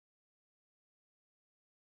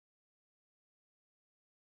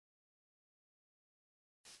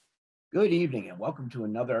Good evening and welcome to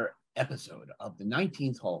another episode of the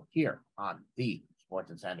 19th hole here on the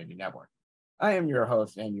Sports Insanity Network. I am your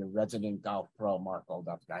host and your resident golf pro, Mark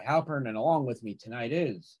Guy Halpern, and along with me tonight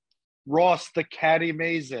is Ross, the Caddy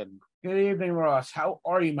Mazin. Good evening, Ross. How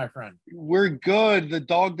are you, my friend? We're good. The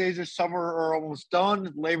dog days of summer are almost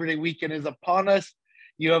done. Labor Day weekend is upon us.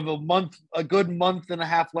 You have a good month and a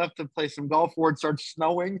half left to play some golf before it starts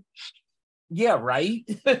snowing. Yeah, right.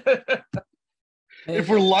 If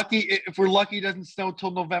we're lucky, it doesn't snow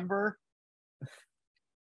till November.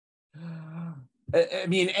 I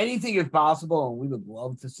mean, anything is possible, and we would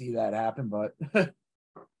love to see that happen, but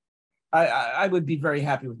I would be very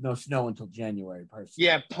happy with no snow until January, personally.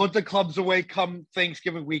 Yeah, put the clubs away come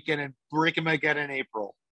Thanksgiving weekend and break them again in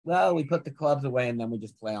April. Well, we put the clubs away and then we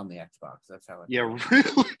just play on the Xbox. That's how it really.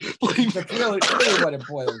 That's really what it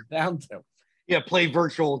boils down to. Yeah, play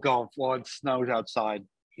virtual golf while it snows outside.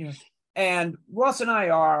 Yeah. And Ross and I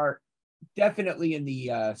are definitely in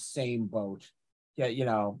the same boat.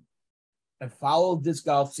 Yeah, I followed this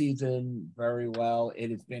golf season very well.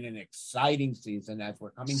 It has been an exciting season as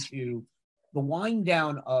we're coming to the wind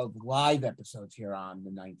down of live episodes here on the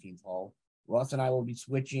 19th hole. Ross and I will be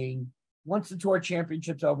switching, once the Tour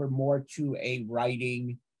Championship's over, more to a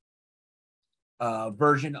writing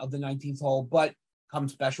version of the 19th hole. But come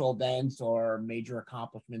special events or major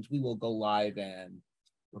accomplishments, we will go live and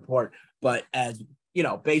report. But as you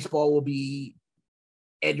know, baseball will be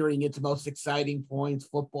entering its most exciting points,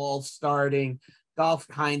 football starting, golf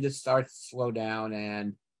kind of starts to slow down,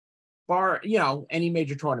 and any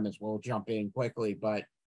major tournaments will jump in quickly, but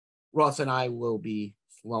Ross and I will be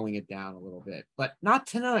slowing it down a little bit, but not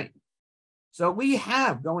tonight. So we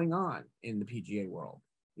have going on in the PGA world.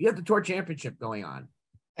 We have the Tour Championship going on.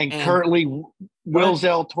 And currently, Will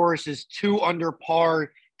Zalatoris is 2 under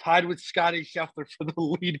par, tied with Scotty Scheffler for the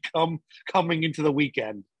lead coming into the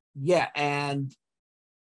weekend. Yeah, and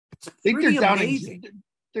it's I think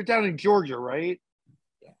they're down in Georgia, right?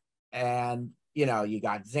 Yeah. And, you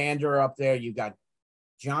got Xander up there. You got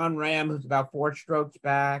John Ram, who's about 4 strokes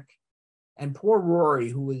back. And poor Rory,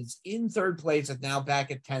 who is in 3rd place, is now back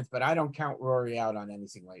at 10th, but I don't count Rory out on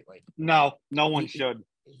anything lately. No one should.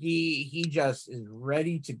 He just is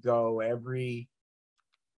ready to go every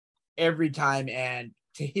time, and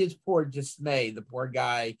to his poor dismay, the poor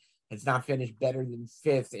guy has not finished better than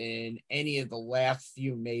 5th in any of the last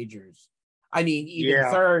few majors. I mean, even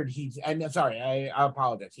 3rd. I'm sorry, I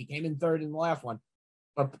apologize. He came in 3rd in the last one,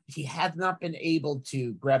 but he has not been able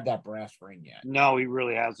to grab that brass ring yet. No, he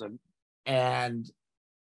really hasn't. And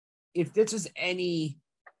if this is any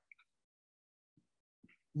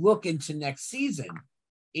look into next season,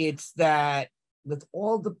 it's that with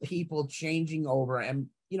all the people changing over, and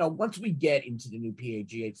once we get into the new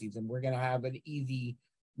PGA season, we're going to have an easy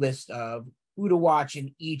list of who to watch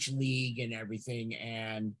in each league and everything,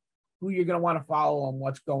 and who you're going to want to follow on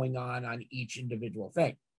what's going on each individual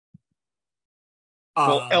thing.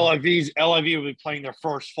 Well, LIV will be playing their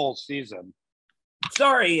first full season.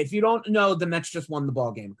 Sorry, if you don't know, the Mets just won the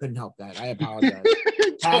ball game. Couldn't help that. I apologize.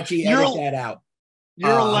 Patchy, edit that out.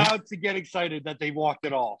 You're allowed to get excited that they walked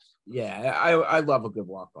it off. Yeah, I love a good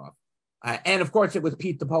walk-off. And, of course, it was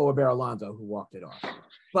Pete the Polar Bear Alonso who walked it off.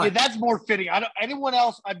 But, yeah, that's more fitting. Anyone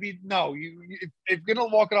else, no. If you're going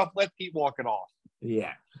to walk it off, let Pete walk it off.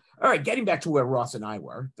 Yeah. All right, getting back to where Ross and I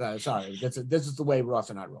were. Sorry, this is the way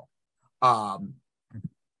Ross and I roll.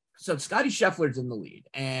 So Scotty Scheffler's in the lead,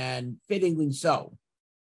 and fittingly so.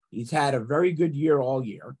 He's had a very good year all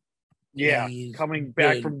year. Yeah,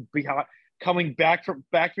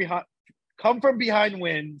 come from behind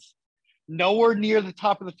wins, nowhere near the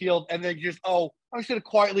top of the field, and then just, I'm just going to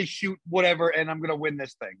quietly shoot whatever, and I'm going to win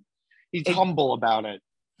this thing. He's humble about it.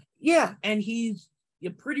 Yeah, and he's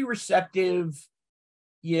pretty receptive,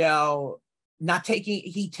 he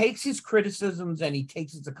takes his criticisms and he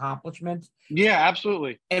takes his accomplishments. Yeah,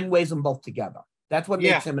 absolutely. And weighs them both together. That's what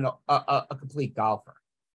makes him a complete golfer.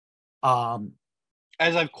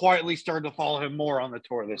 As I've quietly started to follow him more on the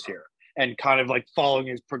tour this year and kind of like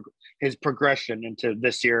following his progression into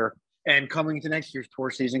this year and coming into next year's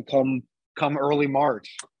tour season come early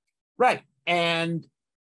March. Right. And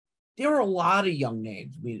there are a lot of young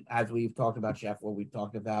names. As we've talked about Scheffler, we've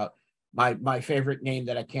talked about my favorite name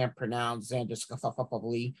that I can't pronounce, Xander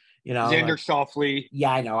Schauffele. Xander Schauffele.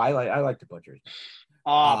 Yeah, I know. I like to butcher it.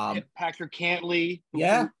 Patrick Cantley.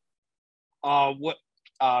 Yeah.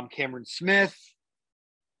 Cameron Smith.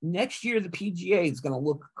 Next year, the PGA is going to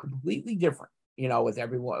look completely different,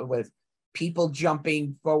 with people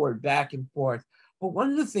jumping forward, back and forth. But one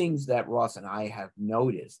of the things that Ross and I have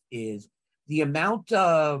noticed is the amount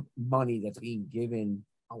of money that's being given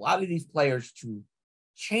a lot of these players to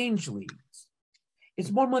change leagues.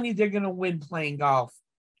 It's more money they're going to win playing golf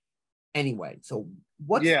anyway. So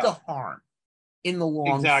what's the harm in the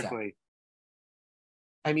long set?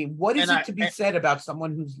 I mean, what is it to be said about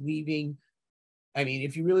someone who's leaving? I mean,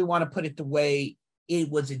 if you really want to put it the way it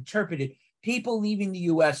was interpreted, people leaving the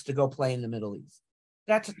U.S. to go play in the Middle East.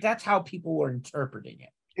 That's how people were interpreting it.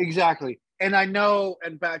 Exactly. And I know,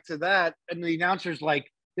 and back to that, and the announcers,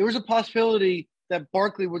 like, there was a possibility that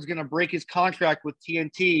Barkley was going to break his contract with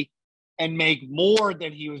TNT and make more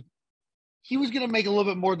than he was going to make a little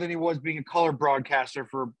bit more than he was being a color broadcaster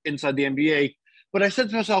for inside the NBA. But I said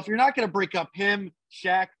to myself, you're not going to break up him,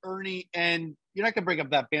 Shaq, Ernie, and you're not going to break up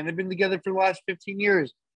that band. They've been together for the last 15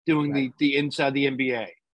 years doing the inside the NBA.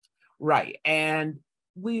 Right. And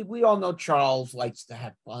we all know Charles likes to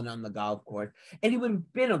have fun on the golf course, and he would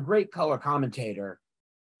have been a great color commentator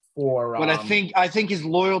for. But I think his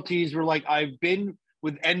loyalties were like, I've been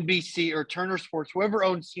with NBC or Turner Sports, whoever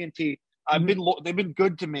owns TNT. They've been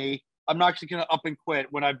good to me. I'm not actually going to up and quit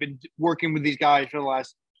when I've been working with these guys for the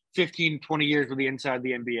last 15, 20 years with the inside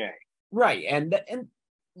the NBA. Right. And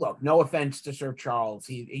look, no offense to Sir Charles.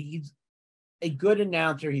 He's a good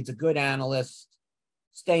announcer. He's a good analyst.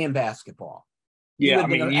 Stay in basketball. Yeah, I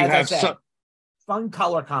mean, you have fun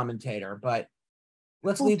color commentator, but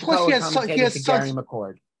let's leave the color commentator to Gary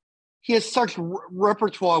McCord. He has such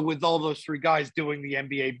repertoire with all those three guys doing the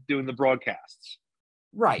NBA, doing the broadcasts.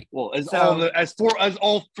 Right. Well, as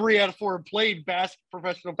all 3 out of 4 have played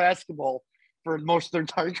professional basketball for most of their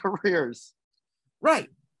entire careers. Right.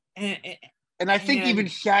 And I think even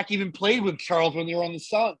Shaq even played with Charles when they were on the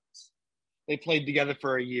Suns. They played together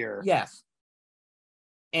for a year. Yes.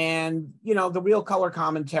 And, the real color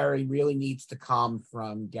commentary really needs to come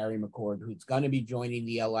from Gary McCord, who's going to be joining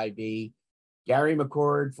the LIV. Gary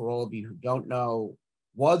McCord, for all of you who don't know,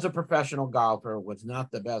 was a professional golfer, was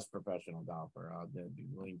not the best professional golfer. I'll be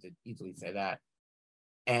willing to easily say that.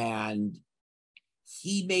 And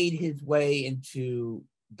he made his way into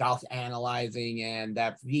golf analyzing, and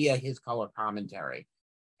that's via his color commentary.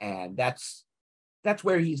 And that's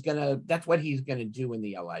what he's gonna do in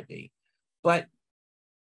the LIV. But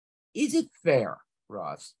is it fair,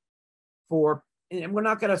 Ross, and we're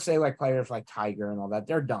not going to say like players like Tiger and all that,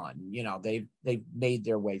 they're done. They've made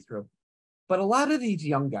their way through. But a lot of these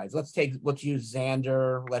young guys, let's use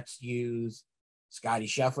Xander, let's use Scotty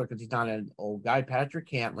Scheffler because he's not an old guy, Patrick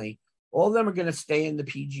Cantlay. All of them are going to stay in the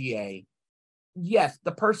PGA. Yes,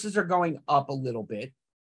 the purses are going up a little bit.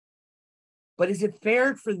 But is it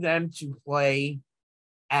fair for them to play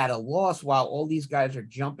at a loss while all these guys are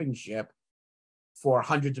jumping ship for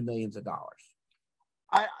hundreds of millions of dollars?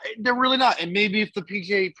 They're really not. And maybe if the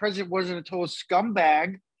PGA president wasn't a total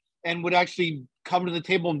scumbag and would actually come to the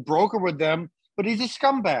table and broker with them, but he's a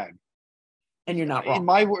scumbag. And you're not wrong. In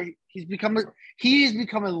my word, he's become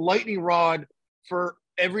a lightning rod for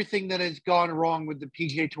everything that has gone wrong with the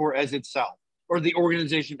PGA Tour as itself, or the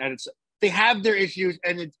organization as itself. They have their issues,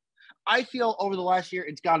 and I feel over the last year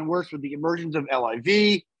it's gotten worse with the emergence of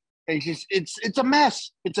LIV. It's a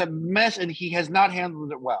mess. It's a mess, and he has not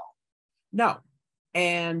handled it well. No.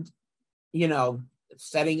 And,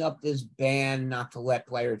 setting up this ban not to let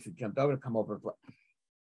players who jumped over to come over.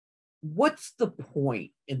 What's the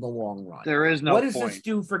point in the long run? There is no point. What does this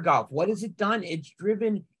do for golf? What has it done? It's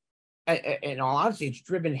driven, in all honesty, it's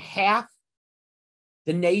driven half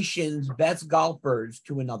the nation's best golfers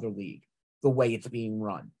to another league, the way it's being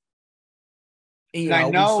run. I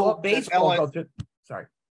know baseball go through. Sorry.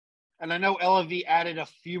 And I know LIV added a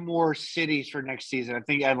few more cities for next season. I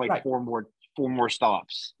think added like 4 more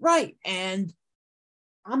stops. Right. And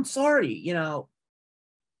I'm sorry,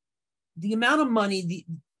 the amount of money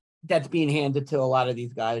that's being handed to a lot of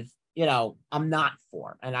these guys, I'm not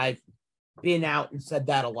for. And I've been out and said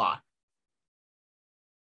that a lot.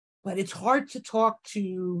 But it's hard to talk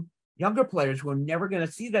to younger players who are never going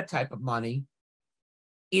to see that type of money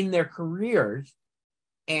in their careers.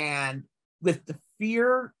 And with the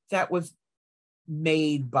fear that was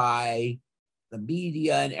made by the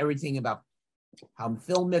media and everything about how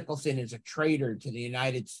Phil Mickelson is a traitor to the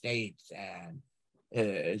United States and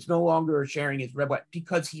is no longer sharing his red white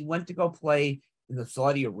because he went to go play in the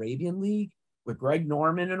Saudi Arabian League with Greg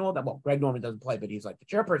Norman and all that. Well, Greg Norman doesn't play, but he's like the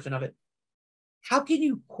chairperson of it. How can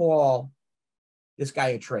you call this guy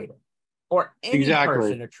a traitor or any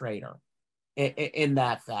person a traitor in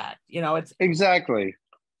that fact? It's exactly.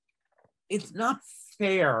 It's not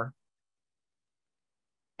fair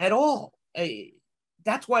at all.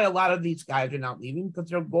 That's why a lot of these guys are not leaving, because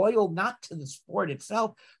they're loyal not to the sport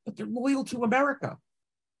itself, but they're loyal to America.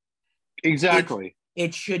 Exactly.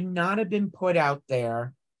 It should not have been put out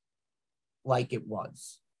there like it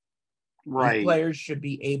was. Right. These players should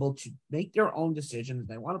be able to make their own decisions.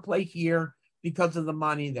 They want to play here because of the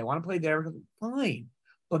money. They want to play there. Fine.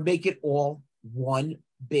 But make it all one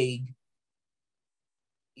big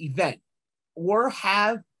event. Or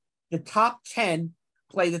have the top 10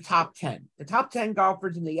 play the top 10. The top 10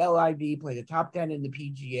 golfers in the LIV play the top 10 in the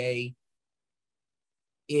PGA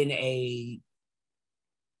in a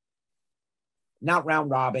not round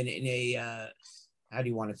robin, in a how do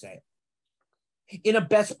you want to say it? In a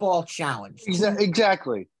best ball challenge.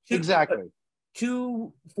 Exactly.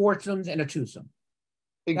 Two foursomes and a twosome.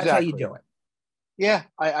 Exactly. That's how you do it. Yeah,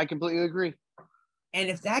 I completely agree. And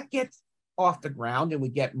if that gets off the ground and we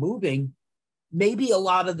get moving, maybe a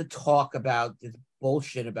lot of the talk about this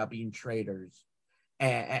bullshit about being traders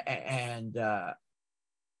and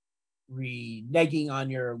reneging on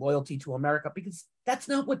your loyalty to America, because that's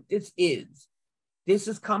not what this is. This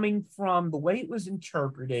is coming from the way it was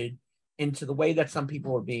interpreted into the way that some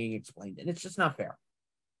people are being explained, and it's just not fair.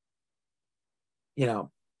 You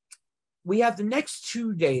know, we have the next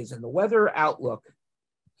 2 days, and the weather outlook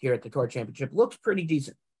here at the Tour Championship looks pretty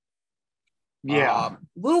decent. Yeah. A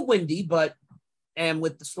little windy, and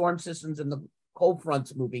with the storm systems and the cold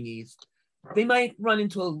fronts moving east, they might run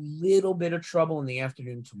into a little bit of trouble in the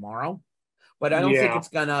afternoon tomorrow, but I don't think it's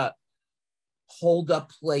gonna hold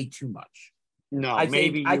up play too much. No, I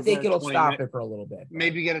think it'll stop it for a little bit.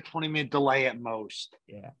 Maybe get a 20-minute delay at most.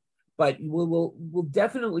 Yeah, but we'll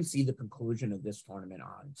definitely see the conclusion of this tournament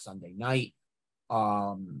on Sunday night.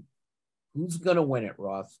 Who's gonna win it,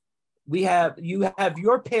 Ross? You have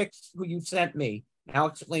your picks who you sent me. Now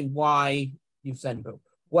explain why you sent who.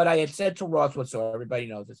 What I had said to Ross was, so everybody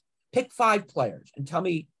knows this, pick 5 players and tell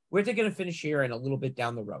me where they're going to finish here and a little bit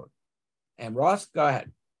down the road. And Ross, go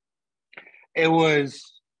ahead. It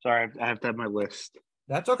was, sorry, I have to have my list.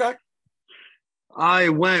 That's okay. I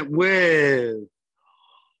went with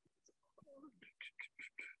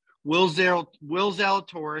Will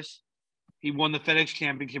Zalatoris. He won the FedEx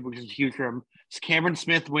Championship, which is huge for him. It's Cameron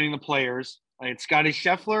Smith winning the Players. I had Scotty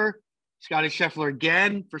Scheffler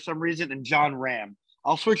again for some reason, and John Ram.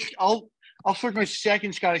 I'll switch my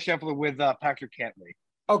second Scotty Scheffler with Patrick Cantlay.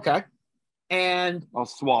 Okay. And I'll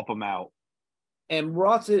swap them out. And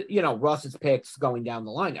Ross's picks going down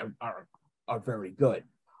the line are very good.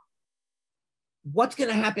 What's going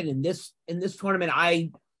to happen in this tournament? I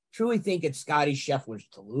truly think it's Scotty Scheffler's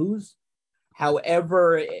to lose.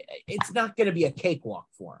 However, it's not going to be a cakewalk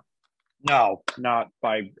for him. No, not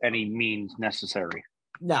by any means necessary.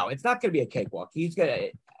 No, it's not going to be a cakewalk. He's going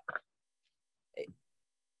to.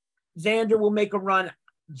 Xander will make a run.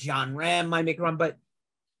 John Ram might make a run, but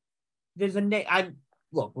there's a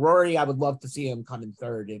look, Rory, I would love to see him come in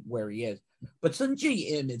third where he is. But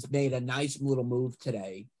Sungjae Im has made a nice little move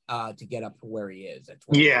today to get up to where he is at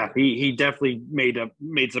 20. Yeah, he definitely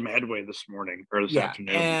made some headway this morning or this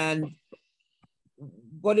afternoon. And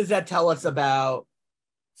what does that tell us about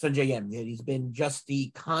Sungjae Im? That he's been just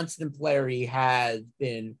the constant player he has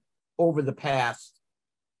been over the past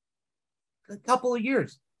couple of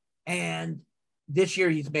years. And this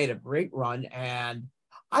year he's made a great run, and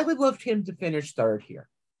I would love him to finish third here.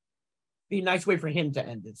 Be a nice way for him to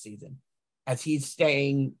end the season as he's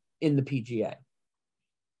staying in the PGA.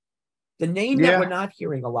 The name that we're not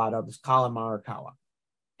hearing a lot of is Colin Morikawa.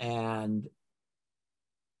 And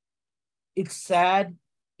it's sad,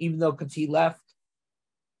 even though because he left,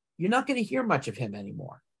 you're not going to hear much of him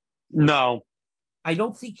anymore. No. I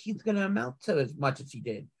don't think he's going to amount to as much as he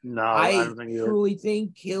did. No, I don't think truly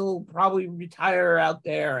think he'll probably retire out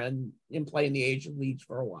there and play in the Asian leagues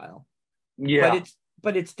for a while. Yeah.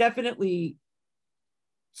 But it's definitely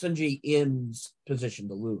Sungjae Im's position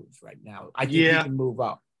to lose right now. I think he can move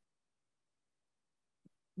up.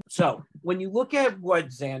 So when you look at what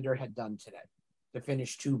Xander had done today to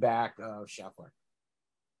finish 2 back of Scheffler,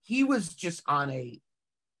 he was just on a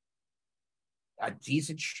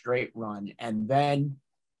decent straight run, and then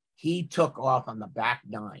he took off on the back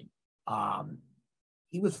 9.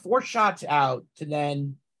 He was 4 shots out to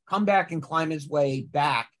then come back and climb his way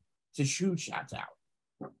back to shoot shots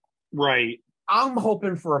out. Right. I'm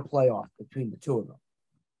hoping for a playoff between the two of them.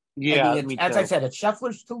 Yeah, as I said, it's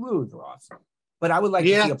Scheffler's to lose, Ross, but I would like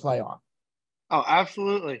to see a playoff. Oh,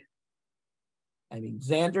 absolutely. I mean,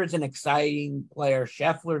 Xander's an exciting player.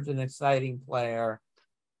 Scheffler's an exciting player.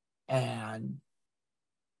 And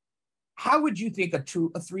how would you think a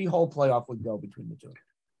 3-hole playoff would go between the two?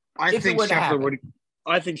 I think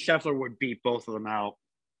Scheffler would beat both of them out.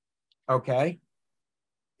 Okay.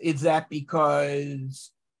 Is that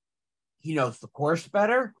because he knows the course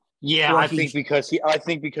better? Yeah, I think because he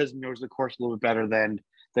knows the course a little bit better than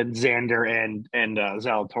Xander and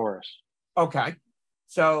Zalatoris. Okay.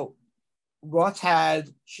 So Ross had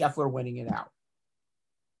Scheffler winning it out.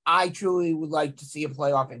 I truly would like to see a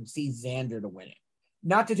playoff and see Xander to win it.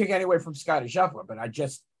 Not to take any away from Scottie Scheffler, but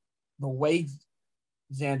the way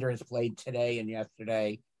Xander has played today and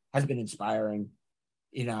yesterday has been inspiring.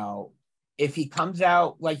 You know, if he comes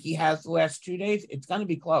out like he has the last 2 days, it's going to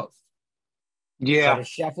be close. Yeah. But if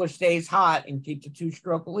Scheffler stays hot and keeps a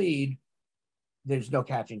 2-stroke lead, there's no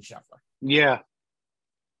catching Scheffler. Yeah.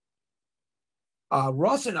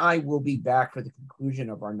 Ross and I will be back for the conclusion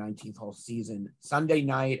of our 19th hole season Sunday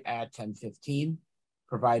night at 10:15,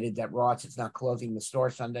 provided that Ross is not closing the store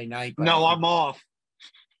Sunday night. No, I'm off.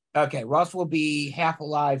 Okay, Ross will be half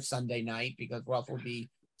alive Sunday night because Ross will be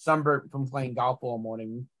sunburnt from playing golf all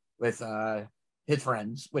morning with his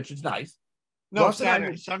friends, which is nice. No, Ross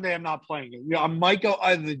Sunday I'm not playing it. I might go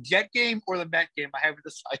either the Jet game or the Met game. I haven't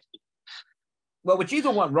decided. Well, which either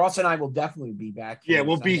one, Ross and I will definitely be back. Yeah,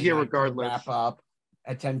 we'll be here regardless. Wrap up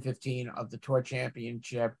at 10:15 of the Tour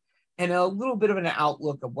Championship and a little bit of an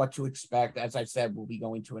outlook of what to expect. As I said, we'll be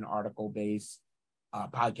going to an article-based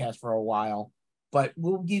podcast for a while, but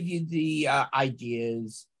we'll give you the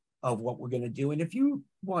ideas of what we're going to do. And if you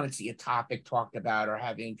want to see a topic talked about or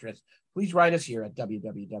have interest, please write us here at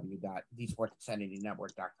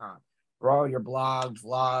www.thesportsinsanitynetwork.com for all your blogs,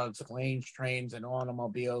 vlogs, planes, trains, and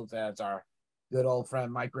automobiles, as our good old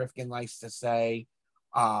friend Mike Rifkin likes to say.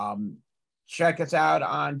 Check us out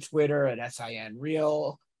on Twitter at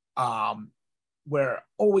SINReal. We're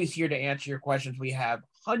always here to answer your questions. We have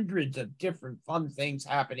hundreds of different fun things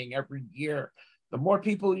happening every year. The more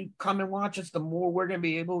people you come and watch us, the more we're going to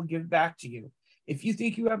be able to give back to you. If you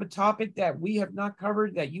think you have a topic that we have not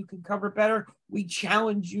covered that you can cover better, we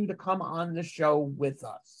challenge you to come on the show with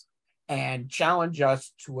us and challenge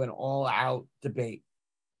us to an all-out debate.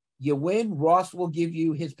 You win, Ross will give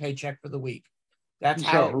you his paycheck for the week. That's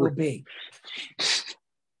how it will be.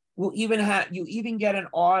 You even get an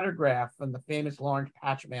autograph from the famous Lawrence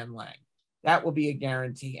Patchman Lang. That will be a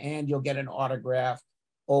guarantee, and you'll get an autographed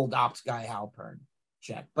old ops guy Halpern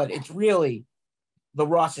check. But it's really the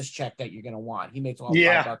Ross's check that you're going to want. He makes all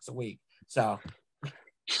 $5 a week. So,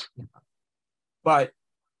 but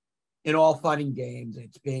in all fun and games,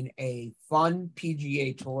 it's been a fun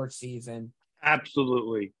PGA Tour season.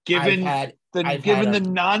 Absolutely. Given the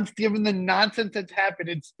nonsense that's happened,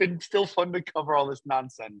 it's been still fun to cover all this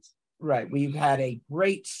nonsense. Right. We've had a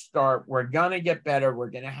great start. We're going to get better.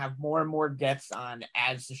 We're going to have more and more guests on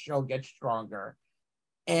as the show gets stronger.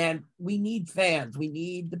 And we need fans. We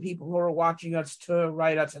need the people who are watching us to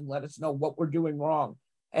write us and let us know what we're doing wrong.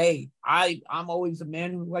 Hey, I'm always a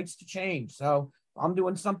man who likes to change. So if I'm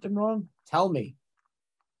doing something wrong, tell me.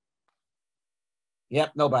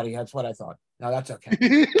 Yep, nobody. That's what I thought. No, that's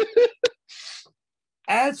okay.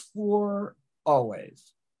 As for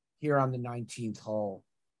always, here on the 19th hole,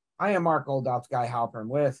 I am Mark Oldop's guy Halpern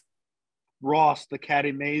with Ross, the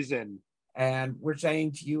Caddy Mazin. And we're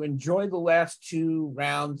saying to you, enjoy the last 2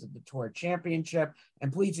 rounds of the Tour Championship.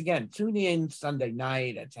 And please, again, tune in Sunday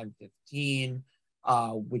night at 10:15,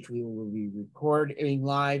 which we will be recording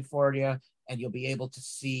live for you. And you'll be able to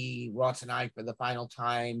see Ross and I for the final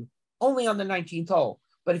time only on the 19th hole.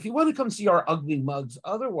 But if you want to come see our ugly mugs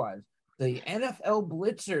otherwise, the NFL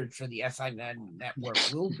Blitzers for the SINet Network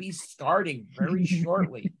will be starting very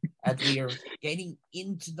shortly as we are getting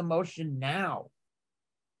into the motion now.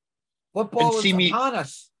 Football is upon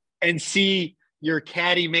us. And see your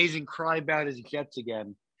Caddy Mazin cry about his Jets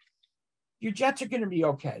again. Your Jets are going to be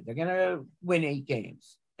okay. They're going to win 8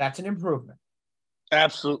 games. That's an improvement.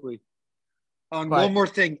 Absolutely. One more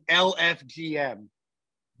thing, LFGM.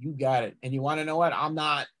 You got it. And you want to know what? I'm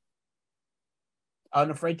not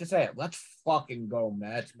unafraid to say it. Let's fucking go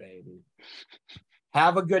Mets, baby.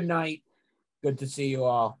 Have a good night. Good to see you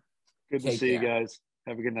all. Good to see you guys.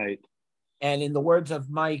 Have a good night. And in the words of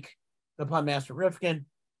Mike, the Pun Master Rifkin,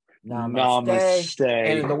 namaste.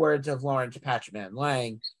 And in the words of Lawrence Patchman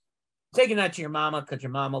Lang, say goodnight to your mama because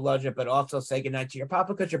your mama loves you, but also say goodnight to your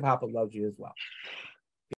papa because your papa loves you as well.